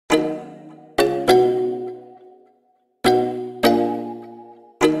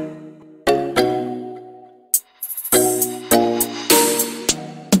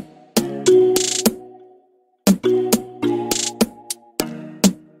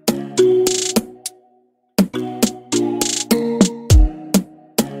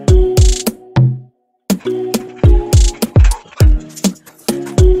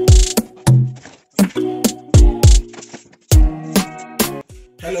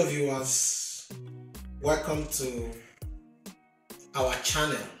Hello viewers, welcome to our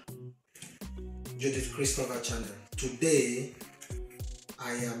channel, Judith Christopher channel. Today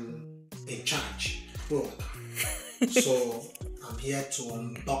I am in charge, so I'm here to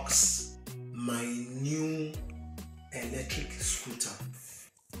unbox my new electric scooter.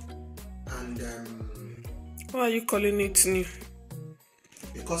 And why are you calling it new?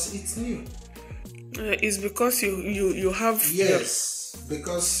 Because it's new. It's because you have. Yes,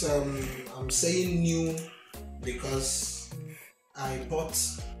 because I'm saying new because I bought.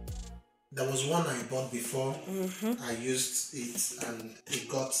 There was one I bought before. I used it and it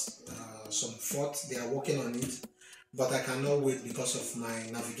got some fault. They are working on it, but I cannot wait because of my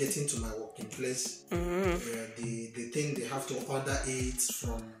navigating to my working place. The thing, they have to order it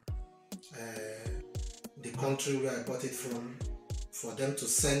from the country where I bought it from. For them to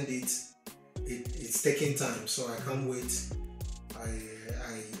send it, it's taking time, so I can't wait. I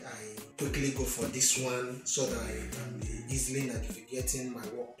quickly go for this one so that I can be easily navigating my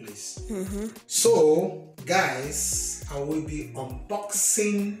workplace. So guys, I will be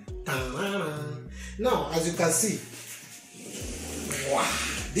unboxing. Now, as you can see, wow,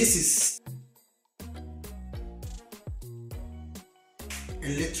 this is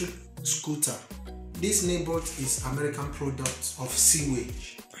electric scooter. This NINEBOT is American product of Segway.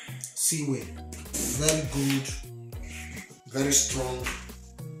 Very good, very strong.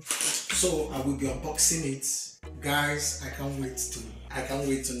 So I will be unboxing it. Guys, I can't wait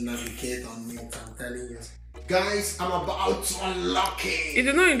to navigate on it, I'm telling you. Guys, I'm about to unlock it. You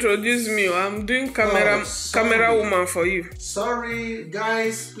did not introduce me. I'm doing camera woman for you. Sorry,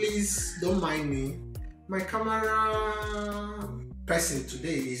 guys, please don't mind me. My camera person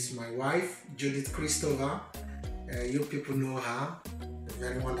today is my wife, Judith Christopher. You people know her, a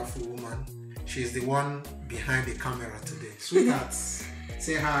very wonderful woman. She's the one behind the camera today. Sweetheart,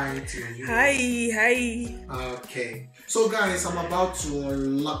 say hi to you. Hi. Okay. So guys, I'm about to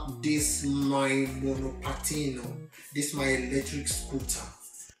unlock this my monopatino, this my electric scooter.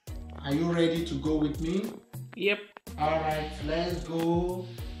 Are you ready to go with me? Yep. Alright, let's go.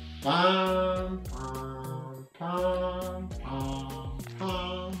 Bam, bam, bam, bam,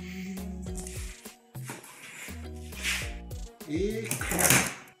 bam.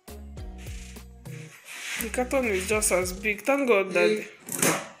 The carton is just as big. Thank God that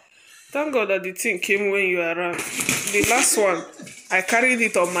the thing came when you were around. The last one, I carried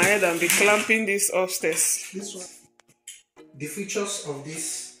it on my head and be clamping this upstairs. This one. The features of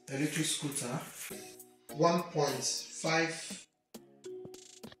this electric scooter: 1.5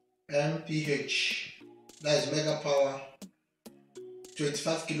 mph, that is mega power,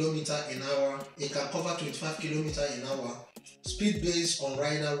 25 km/h. It can cover 25 km/h. Speed based on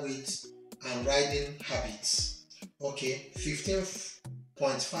rider weight and riding habits. Okay,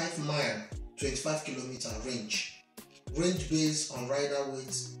 15.5 mile, 25 km range. Range based on rider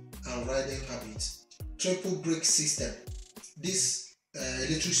weight and riding habits. Triple brake system. This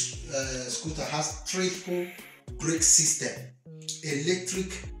electric scooter has triple brake system.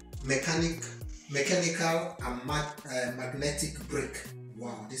 Electric, mechanical and magnetic brake.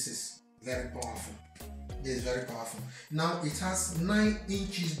 Wow, this is very powerful. This is very powerful. Now it has 9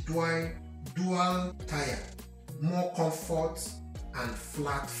 inches dual tire, more comfort and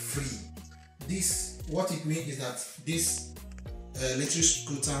flat free. This, what it means is that this electric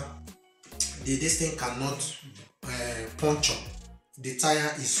scooter, this thing cannot puncture. The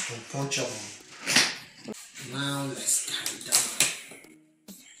tire is unpunchable. Now let's carry down.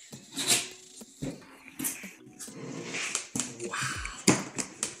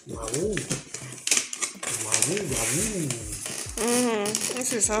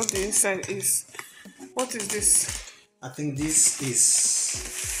 This is how the inside is. What is this? I think this is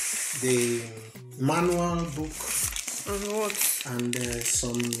the manual book And what? and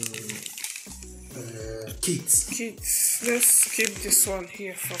some kits. Let's keep this one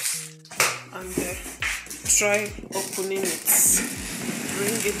here first and try opening it.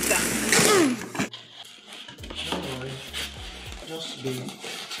 Bring it down. Don't worry, just be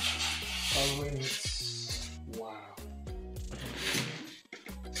following it. Wow.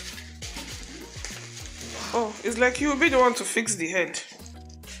 Oh, it's like you'll be the one to fix the head.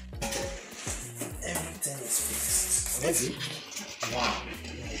 Everything is fixed. Ready? Wow.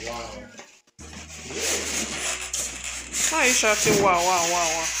 Wow. Why are you shouting wow?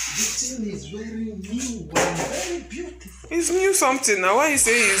 This thing is very new and very beautiful. It's new something now. Why you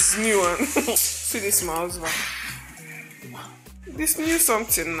say it's new? And see this, my husband. Wow. This new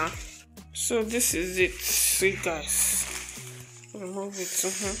something now. So this is it. See guys. Remove it.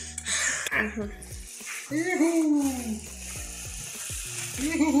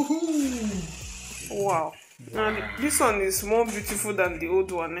 Wow. Now this one is more beautiful than the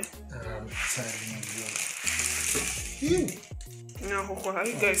old one. Eh? Now, how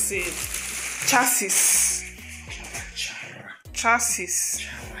you guys say it? Chassis. Chassis.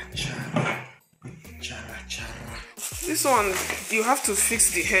 This one you have to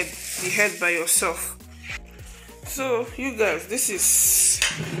fix the head by yourself. So you guys, it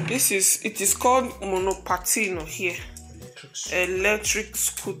is called monopatino here, electric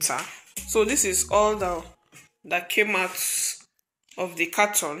scooter. So this is all that came out of the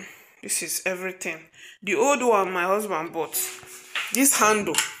carton. This is everything. The old one my husband bought, this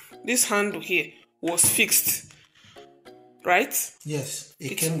handle here was fixed, right? Yes,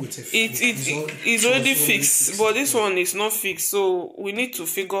 it came with a it's already fixed, but this one is not fixed, so we need to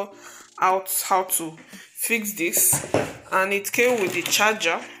figure out how to fix this. And it came with the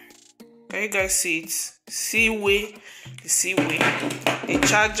charger. Can you guys see it? Segway, the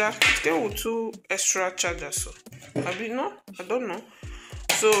charger. It came with 2 extra chargers. So I don't know.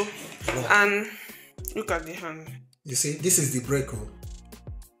 So and look at the hand. You see, this is the brake.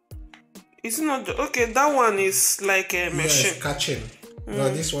 It's not okay. That one is like a machine. Yes, catching.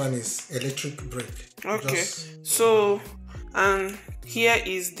 But this one is electric brake. Okay. So and here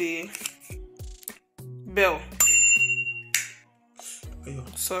is the bell.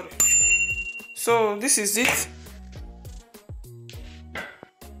 Sorry. So this is it.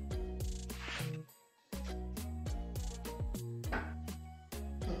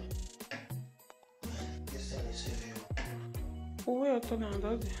 Where are you talking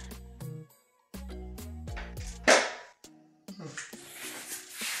about?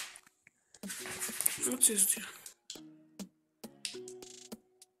 What is this?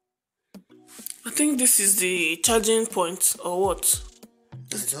 I think this is the charging point or what?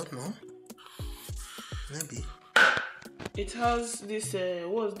 I don't know. Maybe. It has this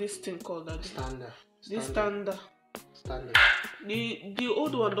what's this thing called? Standard. This standard. The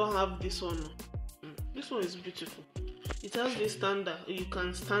old one don't have this one. This one is beautiful. It has this standard. You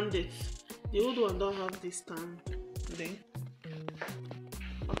can stand it. The old one don't have this stand. Then.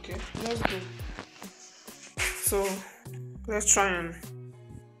 Okay, let's go. So let's try and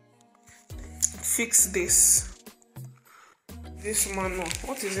fix this manual.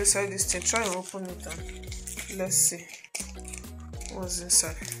 What is inside this thing? Try and open it and let's see what's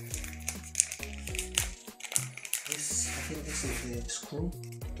inside. I think this is the screw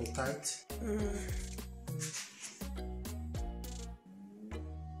to tight.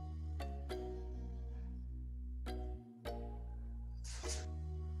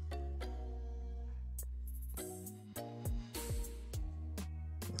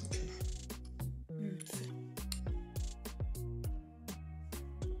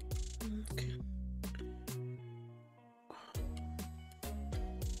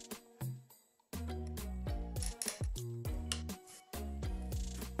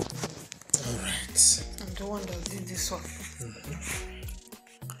 I'm the one that did this one.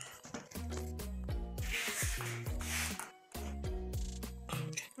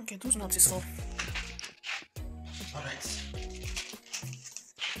 Okay, those nuts is all. Alright.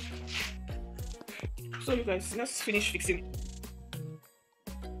 So you guys, let's finish fixing.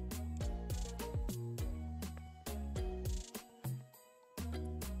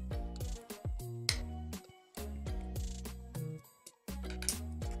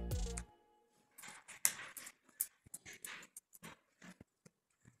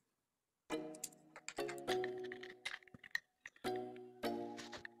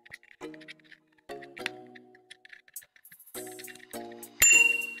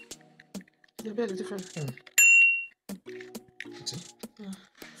 The bed is different.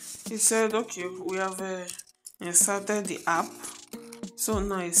 He said, okay, we have inserted the app. So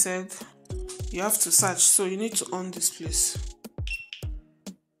now he said, you have to search. So you need to on this place.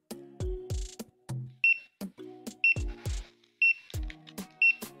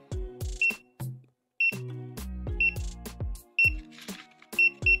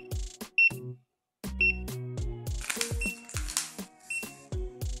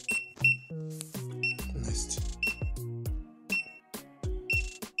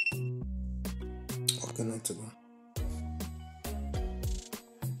 Not to go.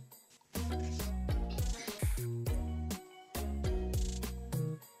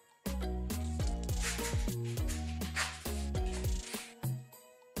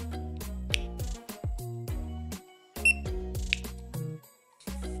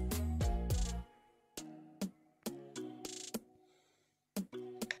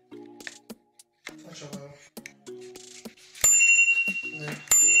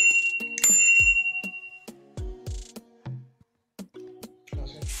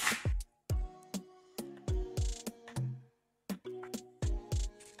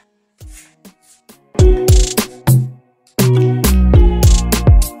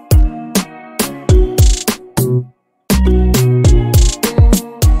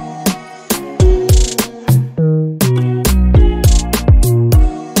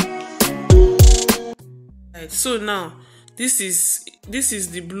 So now this is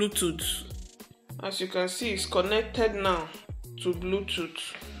the Bluetooth. As you can see, it's connected now to Bluetooth.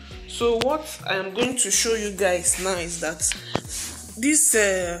 So what I am going to show you guys now is that this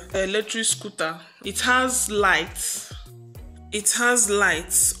electric scooter, it has lights. It has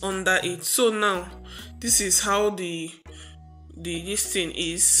lights under it. So now this is how this thing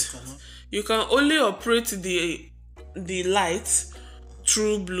is. You can only operate the light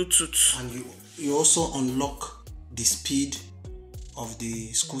through Bluetooth, and you also unlock the speed of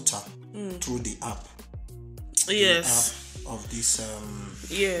the scooter through the app. Yes. The app of this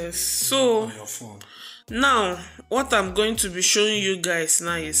yes. So on your phone. Now what I'm going to be showing you guys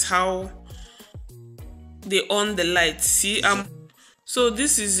now is how they on the light. See, so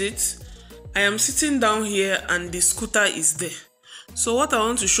this is it. I am sitting down here and the scooter is there. So what I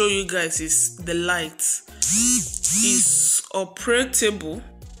want to show you guys is the light is operable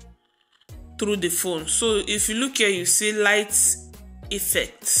through the phone. So if you look here, you see light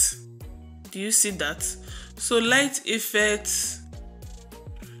effect. Do you see that? So light effect,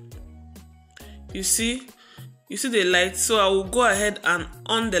 you see the light. So I will go ahead and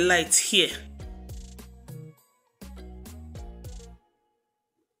on the light here.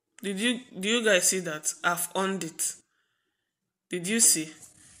 Do you guys see that? I've on it. Did you see?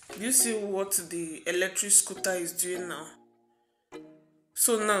 Do you see what the electric scooter is doing now?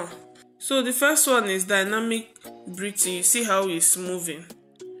 So the first one is dynamic breathing. You see how it's moving.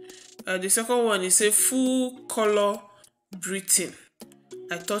 The second one is a full color breathing.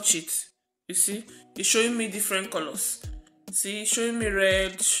 I touch it. You see, it's showing me different colors. See, it's showing me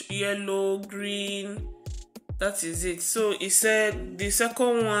red, yellow, green. That is it. So it said the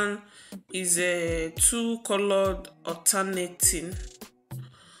second one is a two-colored alternating,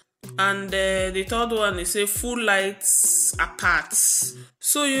 and the third one is a full lights apart.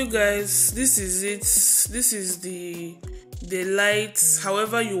 So you guys, this is it. This is the lights.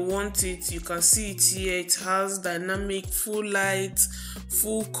 However you want it, you can see it here. It has dynamic, full light,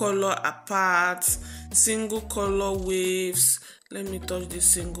 full color apart, single color waves. Let me touch this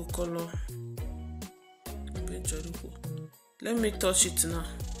single color. Let me touch it now.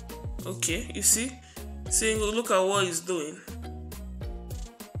 Okay, you see, look at what it's doing.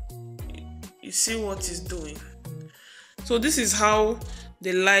 You see what it's doing. So this is how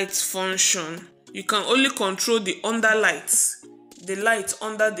the lights function. You can only control the under lights, the light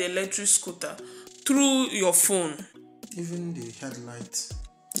under the electric scooter, through your phone. Even the headlights.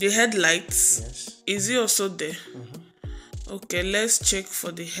 The headlights? Yes. Is it also there? Okay, let's check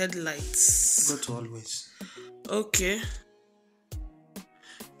for the headlights. Go to always. Okay,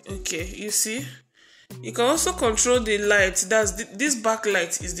 you see, you can also control the light. This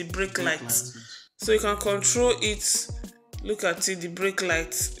backlight is the brake light. So you can control it. Look at it, the brake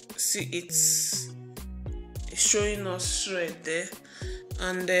light. See, it's showing us red there,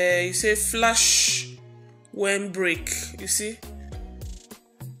 and you say flash when brake. You see,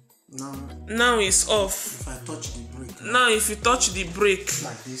 now it's off. If I touch the brake, now if you touch the brake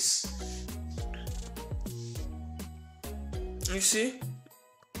like this, you see,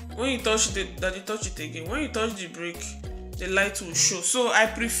 when you touch it again, when you touch the brake, the light will show. So I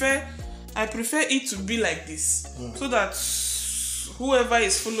prefer it to be like this, so that whoever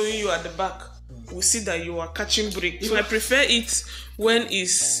is following you at the back will see that you are catching brake. So I prefer it when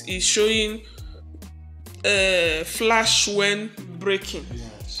it's showing flash when braking.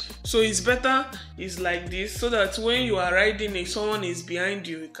 yes. So it's better it's like this, so that when you are riding, if someone is behind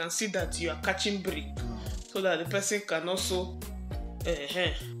you, you can see that you are catching brake, so that the person can also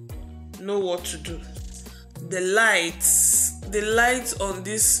know what to do. The lights on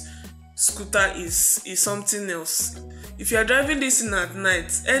this scooter is something else. If you are driving this in at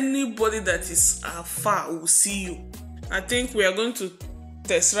night, anybody that is afar will see you. I think we are going to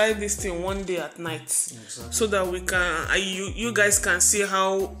test ride this thing one day at night, exactly, so that we can you guys can see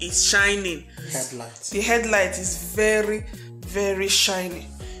how it's shining. The headlight is very, very shiny.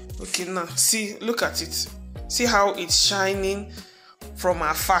 Okay, now see, look at it. See how it's shining from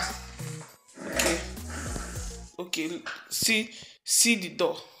afar. Okay, see the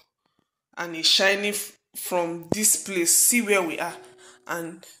door, and it's shining from this place. See where we are,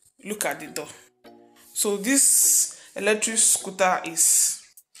 and look at the door. So this electric scooter is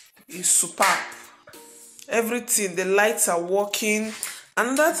superb. Everything, the lights are working.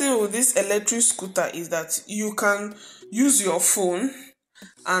 Another thing with this electric scooter is that you can use your phone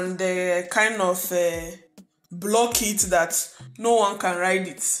and kind of block it, that no one can ride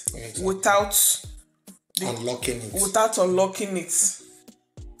it, exactly, without unlocking it.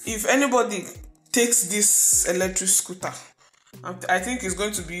 If anybody takes this electric scooter I think it's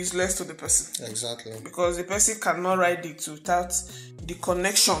going to be useless to the person. Exactly. Because the person cannot ride it without the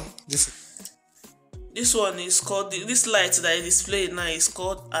connection. This one is called, this light that I display now is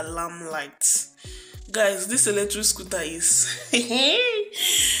called alarm light. Guys, this electric scooter is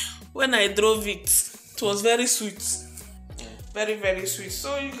when I drove it, it was very sweet. Very, very sweet.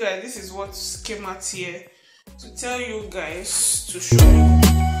 So you guys, this is what came out here to tell you guys, to show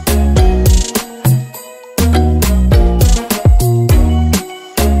you